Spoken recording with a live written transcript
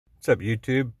What's up,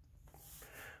 YouTube?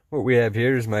 What we have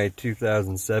here is my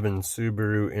 2007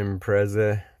 Subaru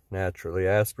Impreza, naturally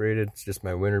aspirated. It's just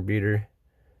my winter beater.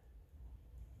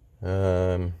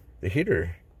 The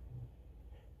heater,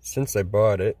 since I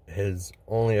bought it, has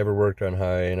only ever worked on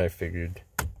high, and I figured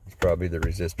it's probably the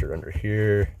resistor under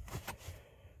here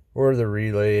or the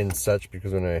relay and such,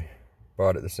 because when I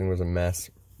bought it, this thing was a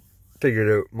mess. Figured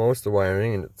out most of the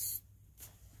wiring, and it's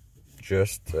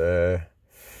just a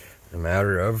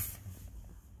matter of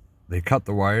they cut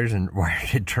the wires and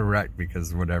wired it direct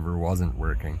because whatever wasn't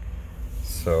working.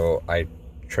 So I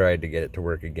tried to get it to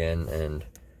work again, and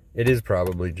it is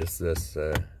probably just this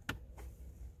the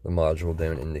module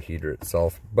down in the heater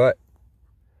itself, but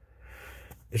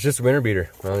it's just a winter beater.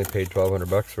 I only paid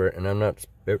 $1,200 for it, and I'm not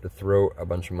about to throw a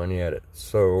bunch of money at it.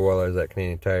 So while I was at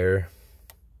Canadian Tire,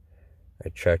 I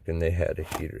checked and they had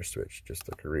a heater switch,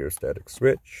 just like a rheostatic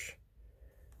switch.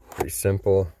 Pretty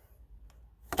simple.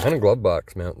 And a glove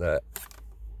box mount that,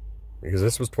 because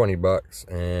this was $20,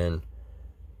 and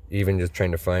even just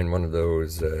trying to find one of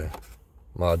those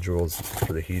modules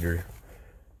for the heater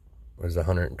was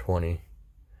 $120.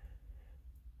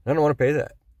 I don't want to pay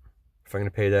that. If I'm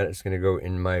going to pay that, it's going to go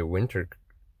in my winter,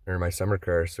 or my summer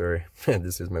car, sorry.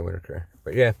 This is my winter car.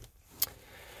 But yeah,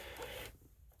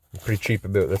 I'm pretty cheap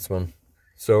about this one.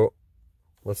 So,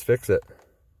 let's fix it.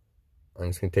 I'm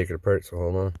just going to take it apart, so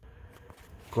hold on.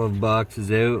 Glove box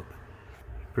is out.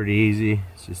 Pretty easy.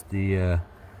 It's just the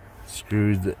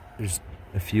screws. There's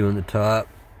a few on the top,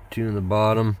 2 on the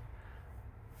bottom.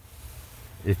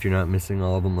 If you're not missing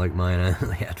all of them like mine, I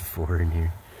only had 4 in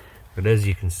here. But as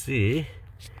you can see,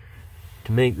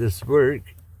 to make this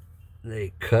work,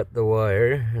 they cut the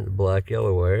wire, the black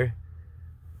yellow wire,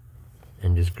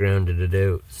 and just grounded it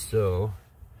out. So,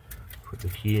 put the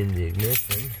key in the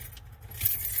ignition.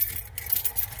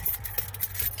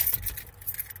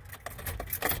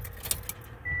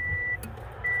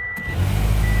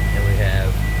 And we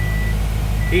have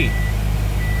heat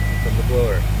from the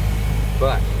blower.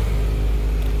 But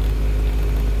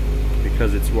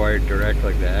because it's wired direct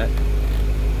like that,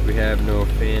 we have no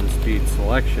fan speed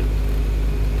selection.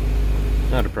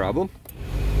 Not a problem.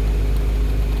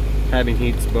 Having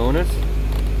heat's a bonus,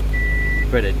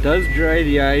 but it does dry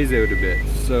the eyes out a bit,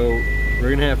 so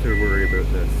we're gonna have to worry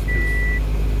about this, because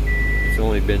it's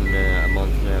only been a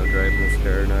month now driving this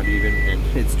car, not even, and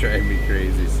it's driving me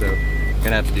crazy. So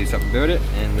gonna have to do something about it,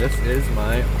 and this is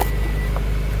my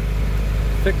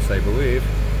fix, I believe.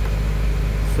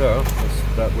 So let's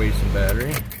stop wasting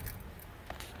battery.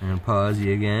 I'm gonna pause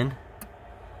you again,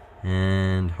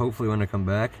 and hopefully when I come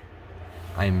back,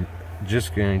 I'm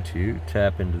just going to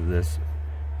tap into this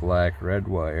black red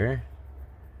wire,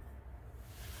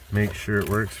 make sure it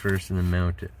works first, and then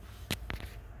mount it.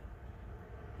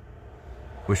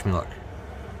 Wish me luck.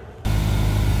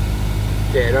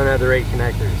 Okay, I don't have the right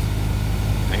connectors.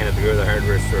 I'm gonna have to go to the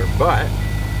hardware store, but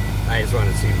I just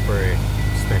wanted to see before I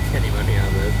spent any money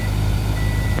on this.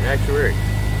 It actually works.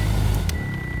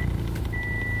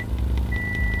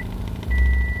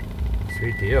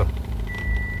 Sweet deal.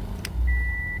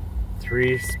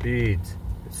 3 speeds.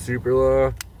 It's super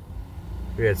low.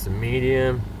 We got some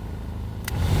medium.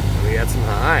 And we got some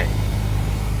high.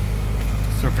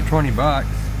 So for $20,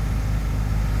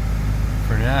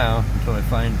 for now, until I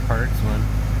find parts one,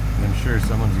 I'm sure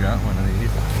someone's got one of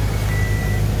these.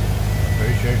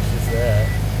 Pretty sure it's just that.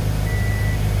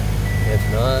 If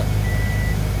not,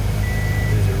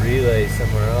 there's a relay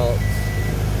somewhere else,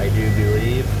 I do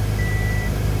believe.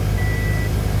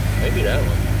 Maybe that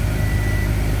one.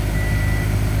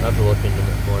 I'll have to look into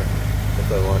it more if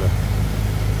I want to.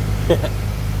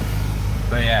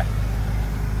 But yeah,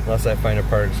 unless I find a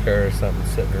parts car or something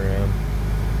sitting around,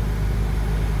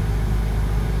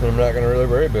 then I'm not going to really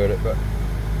worry about it. But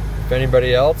if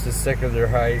anybody else is sick of their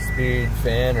high-speed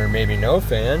fan, or maybe no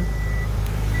fan,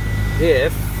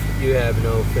 if you have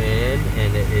no fan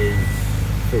and it is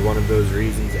for one of those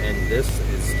reasons and this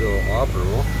is still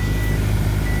operable,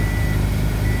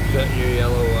 cut your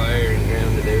yellow wire and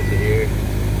ground it out to here.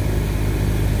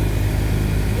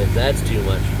 If that's too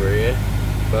much for you,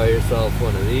 buy yourself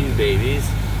one of these babies.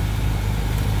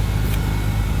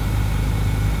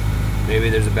 Maybe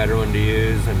there's a better one to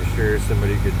use. I'm sure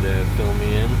somebody could fill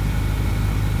me in.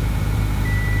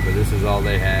 But this is all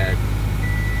they had.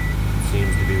 It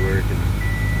seems to be working.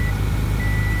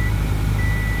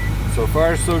 So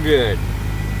far, so good.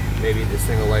 Maybe this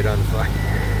thing will light on fire.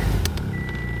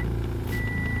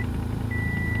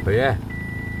 But yeah,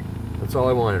 that's all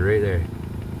I wanted right there.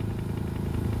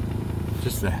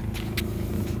 Just that.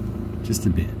 Just a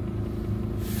bit.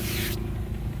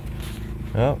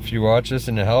 Well, if you watch this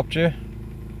and it helped you,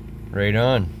 right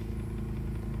on.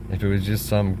 If it was just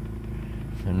some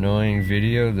annoying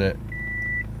video that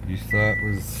you thought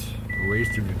was a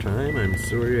waste of your time, I'm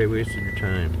sorry I wasted your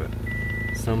time,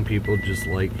 but some people just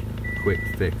like quick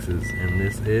fixes, and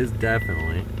this is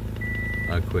definitely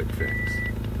a quick fix.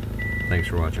 Thanks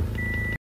for watching.